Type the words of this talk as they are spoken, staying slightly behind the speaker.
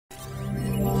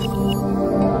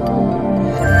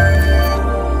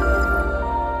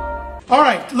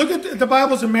right, look at the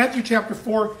Bible's in Matthew chapter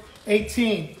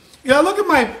 4:18. I look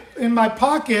at in my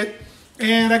pocket,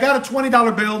 and I got a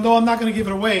 $20 bill. No, I'm not going to give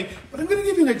it away, but I'm going to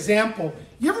give you an example.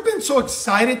 You ever been so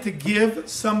excited to give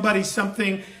somebody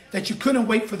something that you couldn't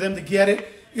wait for them to get it?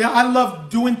 I love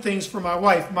doing things for my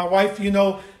wife. My wife,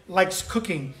 likes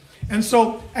cooking. And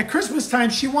so at Christmas time,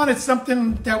 she wanted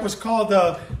something that was called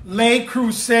a Le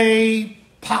Creuset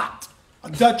pot, a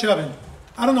Dutch oven.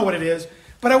 I don't know what it is.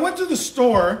 But I went to the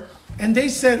store, and they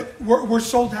said, we're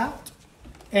sold out.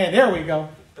 And there we go.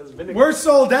 We're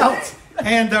sold out.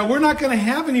 And we're not going to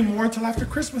have any more until after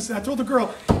Christmas. And I told the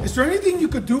girl, is there anything you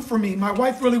could do for me? My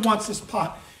wife really wants this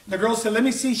pot. And the girl said, let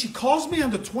me see. She calls me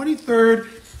on the 23rd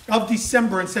of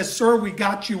December and says, sir, we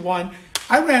got you one.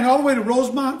 I ran all the way to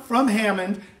Rosemont from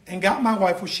Hammond and got my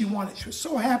wife what she wanted. She was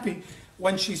so happy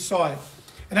when she saw it.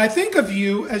 And I think of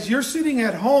you as you're sitting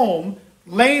at home,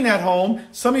 laying at home.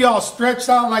 Some of y'all stretched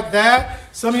out like that.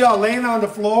 Some of y'all laying on the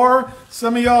floor.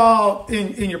 Some of y'all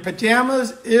in your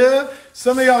pajamas.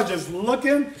 Some of y'all just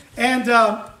looking. And,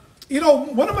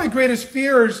 one of my greatest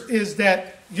fears is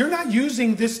that you're not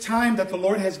using this time that the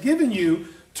Lord has given you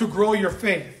to grow your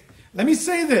faith. Let me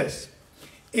say this.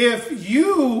 If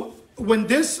you, when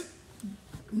this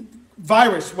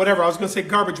virus, whatever, I was going to say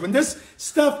garbage, when this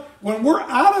stuff, when we're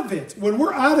out of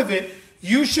it,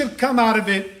 you should come out of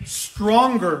it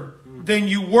stronger than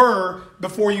you were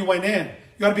before you went in.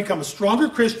 You got to become a stronger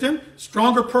Christian,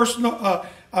 stronger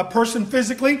person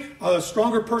physically, a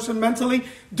stronger person mentally.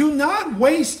 Do not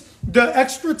waste the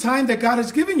extra time that God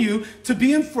has given you to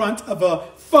be in front of a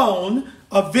phone,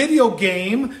 a video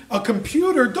game, a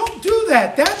computer. Don't do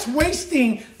that. That's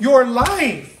wasting your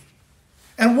life.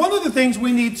 And one of the things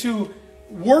we need to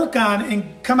work on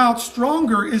and come out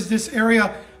stronger is this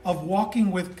area of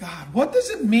walking with God. What does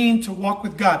it mean to walk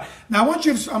with God? Now, I'm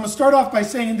going to start off by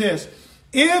saying this.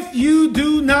 If you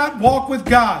do not walk with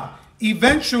God,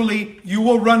 eventually you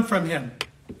will run from him.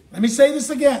 Let me say this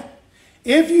again.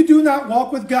 If you do not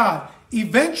walk with God,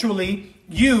 eventually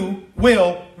you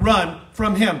will run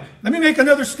from him. Let me make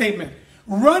another statement.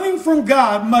 Running from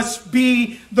God must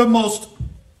be the most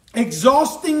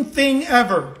exhausting thing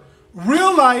ever.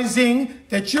 Realizing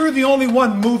that you're the only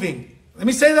one moving. Let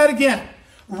me say that again.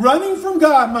 Running from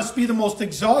God must be the most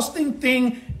exhausting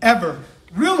thing ever.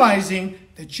 Realizing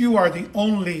that you are the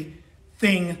only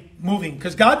thing moving.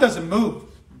 Because God doesn't move.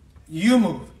 You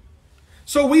move.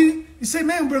 So you say,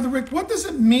 man, Brother Rick, what does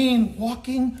it mean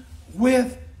walking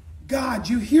with God?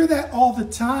 You hear that all the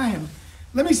time.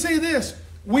 Let me say this.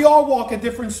 We all walk at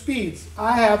different speeds.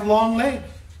 I have long legs.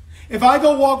 If I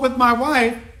go walk with my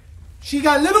wife, she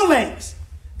got little legs.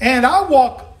 And I'll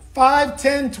walk 5,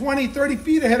 10, 20, 30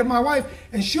 feet ahead of my wife.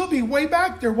 And she'll be way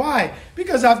back there. Why?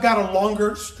 Because I've got a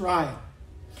longer stride.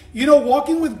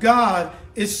 Walking with God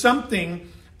is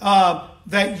something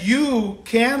that you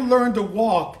can learn to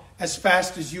walk as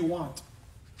fast as you want.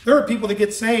 There are people that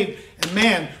get saved, and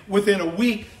man, within a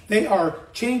week, they are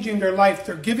changing their life.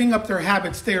 They're giving up their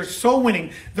habits. They are soul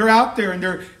winning. They're out there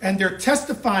and they're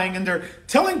testifying and they're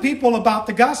telling people about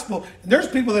the gospel. And there's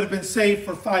people that have been saved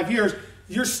for 5 years.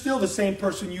 You're still the same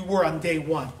person you were on day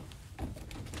one.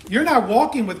 You're not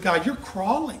walking with God. You're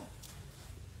crawling.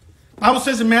 The Bible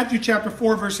says in Matthew chapter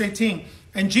 4, verse 18,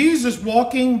 and Jesus,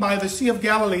 walking by the Sea of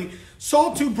Galilee,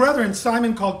 saw two brethren,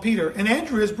 Simon called Peter, and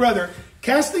Andrew his brother,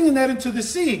 casting a net into the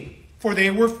sea, for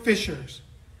they were fishers.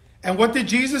 And what did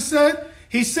Jesus say?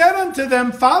 He said unto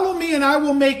them, follow me and I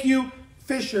will make you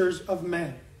fishers of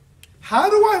men. How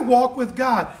do I walk with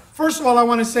God? First of all, I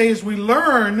want to say is we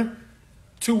learn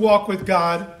to walk with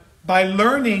God by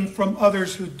learning from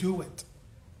others who do it.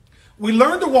 We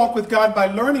learn to walk with God by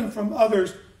learning from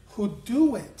others who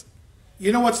do it.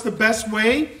 You know what's the best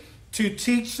way to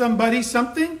teach somebody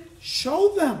something?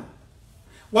 Show them.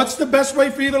 What's the best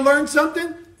way for you to learn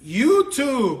something?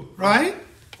 YouTube, right?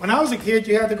 When I was a kid,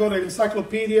 you had to go to an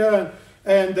encyclopedia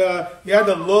and you had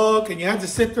to look and you had to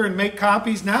sit there and make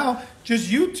copies. Now,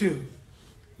 just YouTube.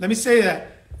 Let me say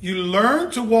that. You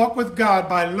learn to walk with God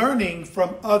by learning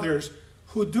from others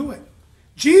who do it.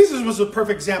 Jesus was a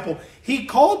perfect example. He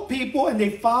called people and they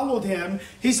followed him.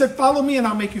 He said, follow me and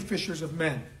I'll make you fishers of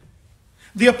men.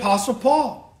 The Apostle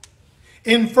Paul.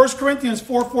 In 1 Corinthians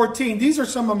 4:14, these are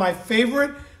some of my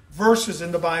favorite verses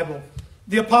in the Bible.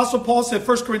 The Apostle Paul said,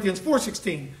 1 Corinthians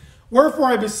 4:16, wherefore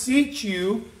I beseech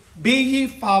you, be ye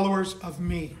followers of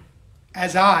me,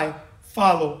 as I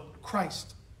follow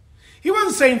Christ. He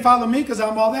wasn't saying follow me because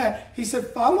I'm all that. He said,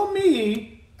 follow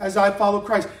me as I follow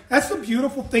Christ. That's the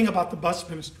beautiful thing about the bus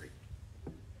ministry.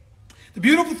 The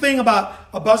beautiful thing about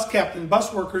a bus captain,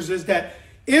 bus workers, is that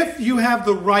if you have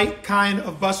the right kind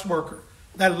of bus worker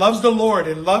that loves the Lord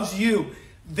and loves you,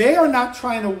 They are not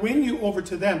trying to win you over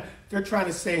to them. They're trying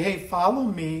to say, hey, follow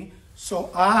me so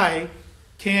I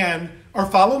can, or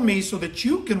follow me so that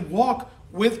you can walk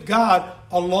with God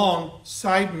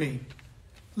alongside me.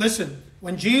 Listen,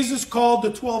 when Jesus called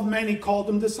the 12 men, he called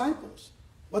them disciples.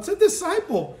 What's a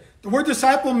disciple? The word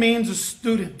disciple means a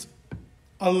student,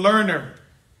 a learner.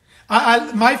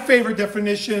 My favorite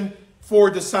definition for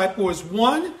disciple is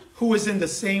one who is in the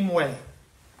same way.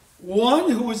 One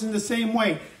who is in the same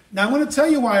way. Now, I'm going to tell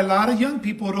you why a lot of young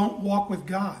people don't walk with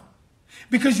God.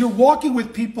 Because you're walking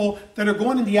with people that are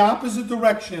going in the opposite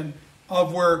direction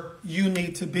of where you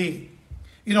need to be.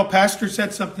 You know, Pastor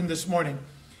said something this morning.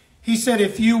 He said,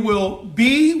 if you will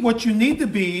be what you need to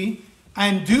be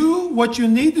and do what you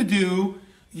need to do,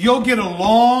 you'll get a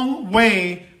long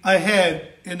way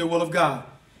ahead in the will of God.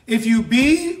 If you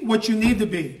be what you need to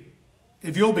be,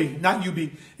 if you'll be, not you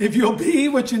be, if you'll be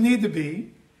what you need to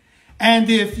be, and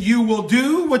if you will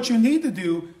do what you need to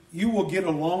do, you will get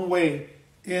a long way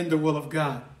in the will of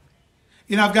God.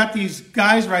 You know, I've got these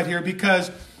guys right here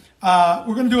because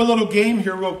we're going to do a little game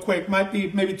here real quick. Might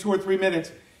be maybe 2 or 3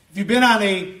 minutes. If you've been on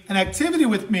an activity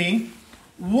with me,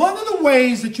 one of the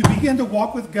ways that you begin to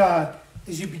walk with God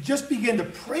is you just begin to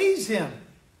praise Him.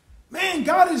 Man,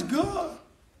 God is good.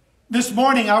 This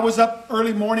morning, I was up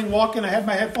early morning walking. I had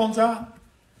my headphones on.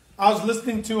 I was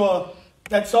listening to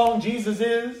that song, Jesus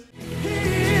Is. He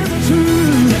is the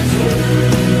truth.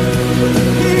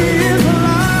 He is the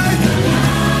light.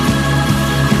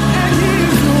 And He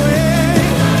is the way.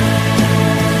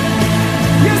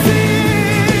 Yes, He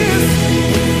is.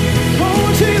 Oh,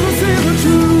 Jesus is the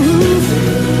truth.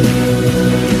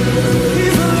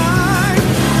 He's the light.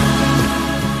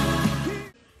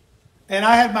 And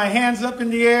I had my hands up in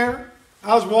the air.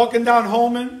 I was walking down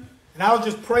Holman, and I was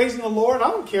just praising the Lord. I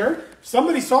don't care.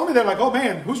 Somebody saw me, they're like, oh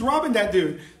man, who's robbing that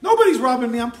dude? Nobody's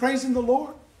robbing me. I'm praising the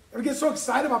Lord. Ever get so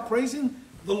excited about praising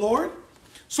the Lord?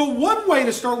 So one way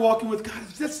to start walking with God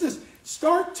is just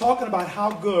start talking about how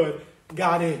good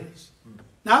God is.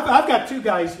 Now, I've got 2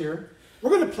 guys here. We're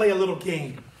going to play a little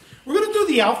game. We're going to do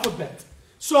the alphabet.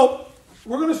 So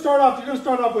we're going to start off, you're going to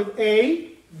start off with A,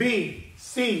 B,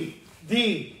 C,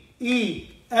 D,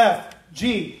 E, F,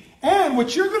 G. And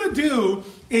what you're going to do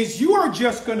is you are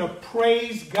just going to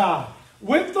praise God.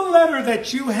 With the letter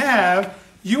that you have,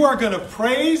 you are going to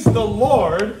praise the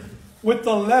Lord with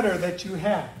the letter that you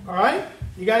have. All right?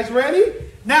 You guys ready?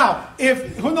 Now,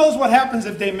 who knows what happens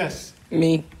if they miss?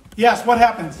 Me. Yes, what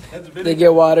happens? They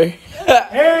get water.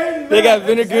 Amen. They got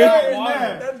vinegar.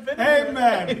 Amen.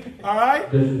 Amen. All right?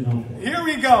 Here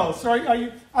we go.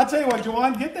 Sorry, I'll tell you what,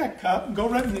 Joanne, get that cup and go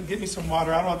run and get me some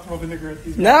water. I don't want to throw vinegar at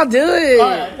these guys. No, do it. All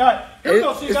right. Here we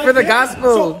go. So it's for the gospel.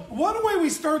 So one way we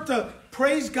start to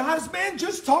praise God is, man,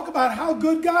 just talk about how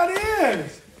good God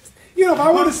is. You know, if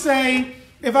I were to say,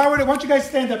 why don't you guys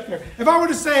stand up here? If I were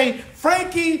to say,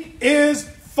 Frankie is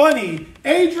funny,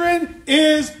 Adrian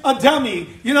is a dummy,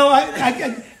 you know,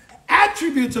 I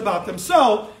attributes about them.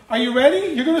 So, are you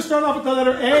ready? You're going to start off with the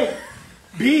letter A,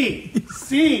 B,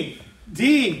 C,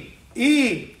 D,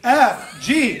 E, F,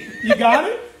 G. You got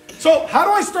it? So, how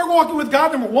do I start walking with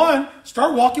God? Number 1,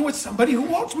 start walking with somebody who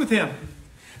walks with Him.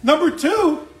 Number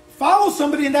 2, follow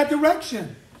somebody in that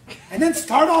direction. And then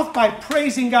start off by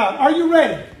praising God. Are you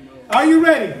ready? Are you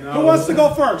ready? No. Who wants to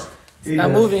go first?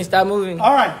 Stop moving. Stop moving.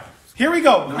 All right. Here we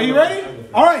go. Are you ready?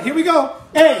 All right. Here we go.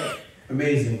 A.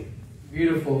 Amazing.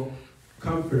 Beautiful.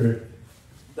 Comforter.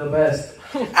 The best.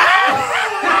 He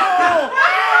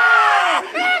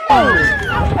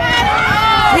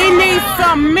needs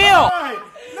some milk.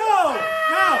 No.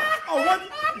 Oh,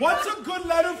 what's a good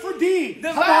letter for D?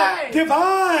 Divine. How about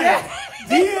divine? Yes.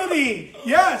 Deity.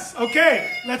 Yes.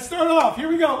 Okay. Let's start off. Here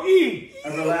we go. E.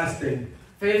 Everlasting.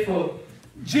 Faithful.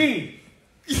 G.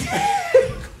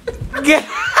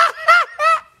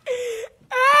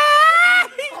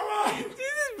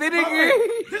 Vinegar.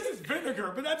 This is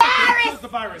vinegar, but that's okay. Kills the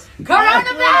virus.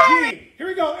 Coronavirus. G. Here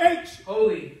we go. H.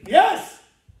 Holy. Yes.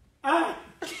 I.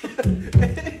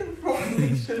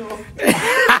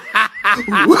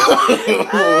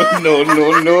 No.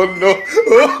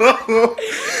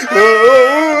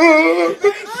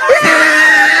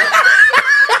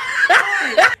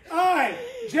 I.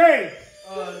 J.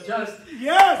 Just.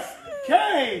 Yes.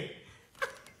 K.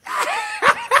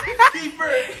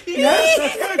 Keeper. Yes,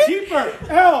 that's good. Keeper.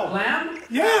 L. Lamb.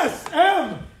 Yes.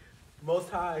 M. Most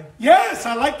high. Yes,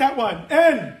 I like that one.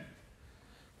 N.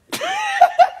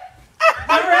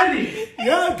 I'm ready.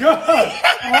 Yeah, good.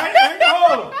 All right, and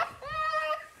O.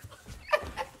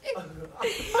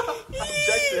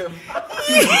 Objective.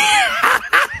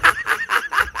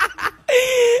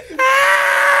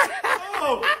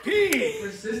 Oh, P.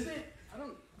 Persistent.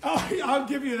 Oh, I'll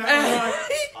give you that.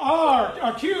 R,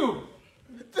 a Q.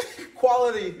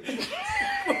 Quality.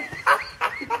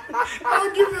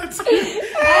 I'll give that to you.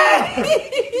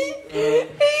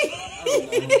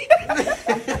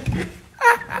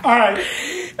 All right.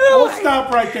 We'll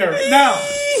stop right there. Now,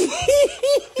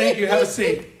 thank you. Have a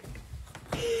seat.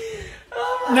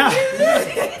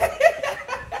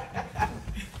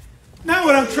 Now,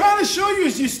 what I'm trying to show you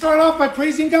is you start off by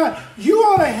praising God. You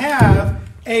ought to have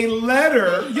a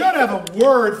letter. You ought to have a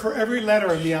word for every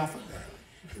letter in the alphabet.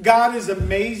 God is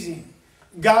amazing.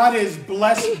 God is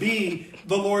blessed be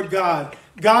the Lord God.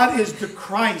 God is the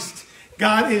Christ.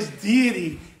 God is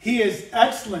deity. He is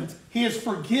excellent. He is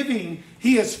forgiving.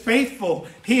 He is faithful.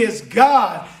 He is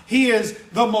God. He is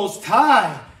the Most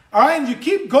High. All right, and you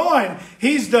keep going.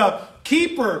 He's the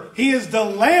keeper. He is the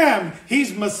Lamb.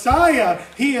 He's Messiah.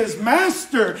 He is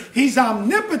Master. He's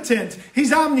omnipotent.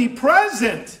 He's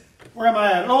omnipresent. Where am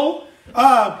I at?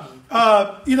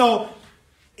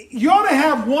 You ought to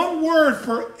have one word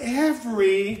for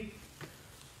every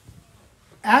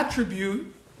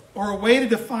attribute or a way to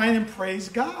define and praise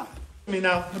God.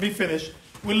 Let me finish.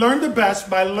 We learn the best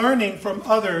by learning from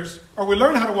others, or we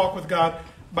learn how to walk with God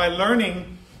by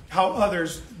learning how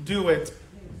others do it.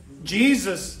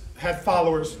 Jesus had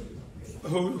followers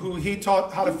who he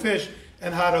taught how to fish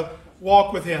and how to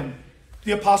walk with him.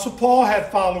 The Apostle Paul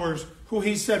had followers who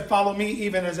he said, follow me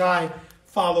even as I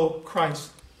follow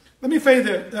Christ. Let me say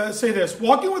this.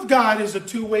 Walking with God is a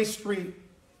two-way street.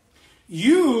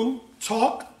 You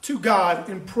talk to God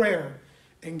in prayer,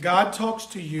 and God talks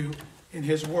to you in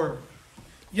his word.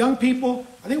 Young people,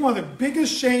 I think one of the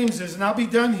biggest shames is, and I'll be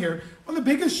done here, one of the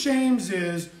biggest shames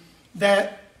is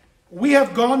that we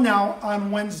have gone now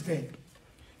on Wednesday.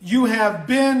 You have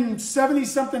been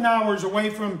 70-something hours away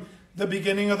from the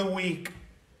beginning of the week,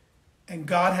 and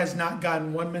God has not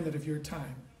gotten 1 minute of your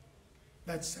time.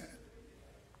 That's sad.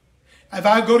 If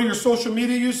I go to your social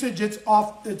media usage, it's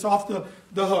off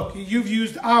the hook. You've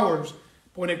used hours.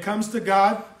 But when it comes to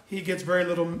God, he gets very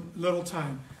little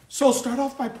time. So start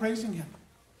off by praising him.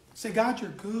 Say, God,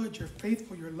 you're good, you're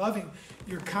faithful, you're loving,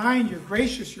 you're kind, you're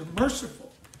gracious, you're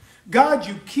merciful. God,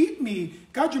 you keep me.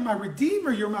 God, you're my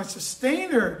redeemer, you're my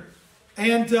sustainer.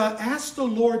 And ask the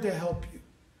Lord to help you.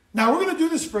 Now, we're going to do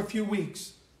this for a few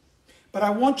weeks. But I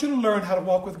want you to learn how to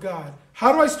walk with God.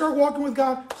 How do I start walking with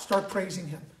God? Start praising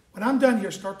him. When I'm done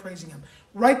here, start praising him.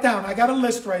 Write down, I got a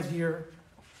list right here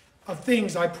of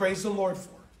things I praise the Lord for.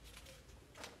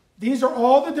 These are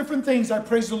all the different things I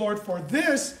praise the Lord for.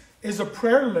 This is a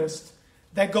prayer list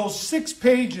that goes 6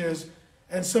 pages.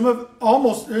 And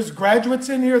there's graduates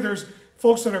in here. There's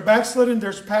folks that are backslidden.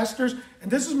 There's pastors. And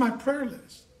this is my prayer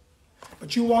list.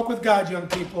 But you walk with God, young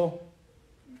people.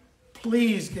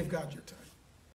 Please give God your time.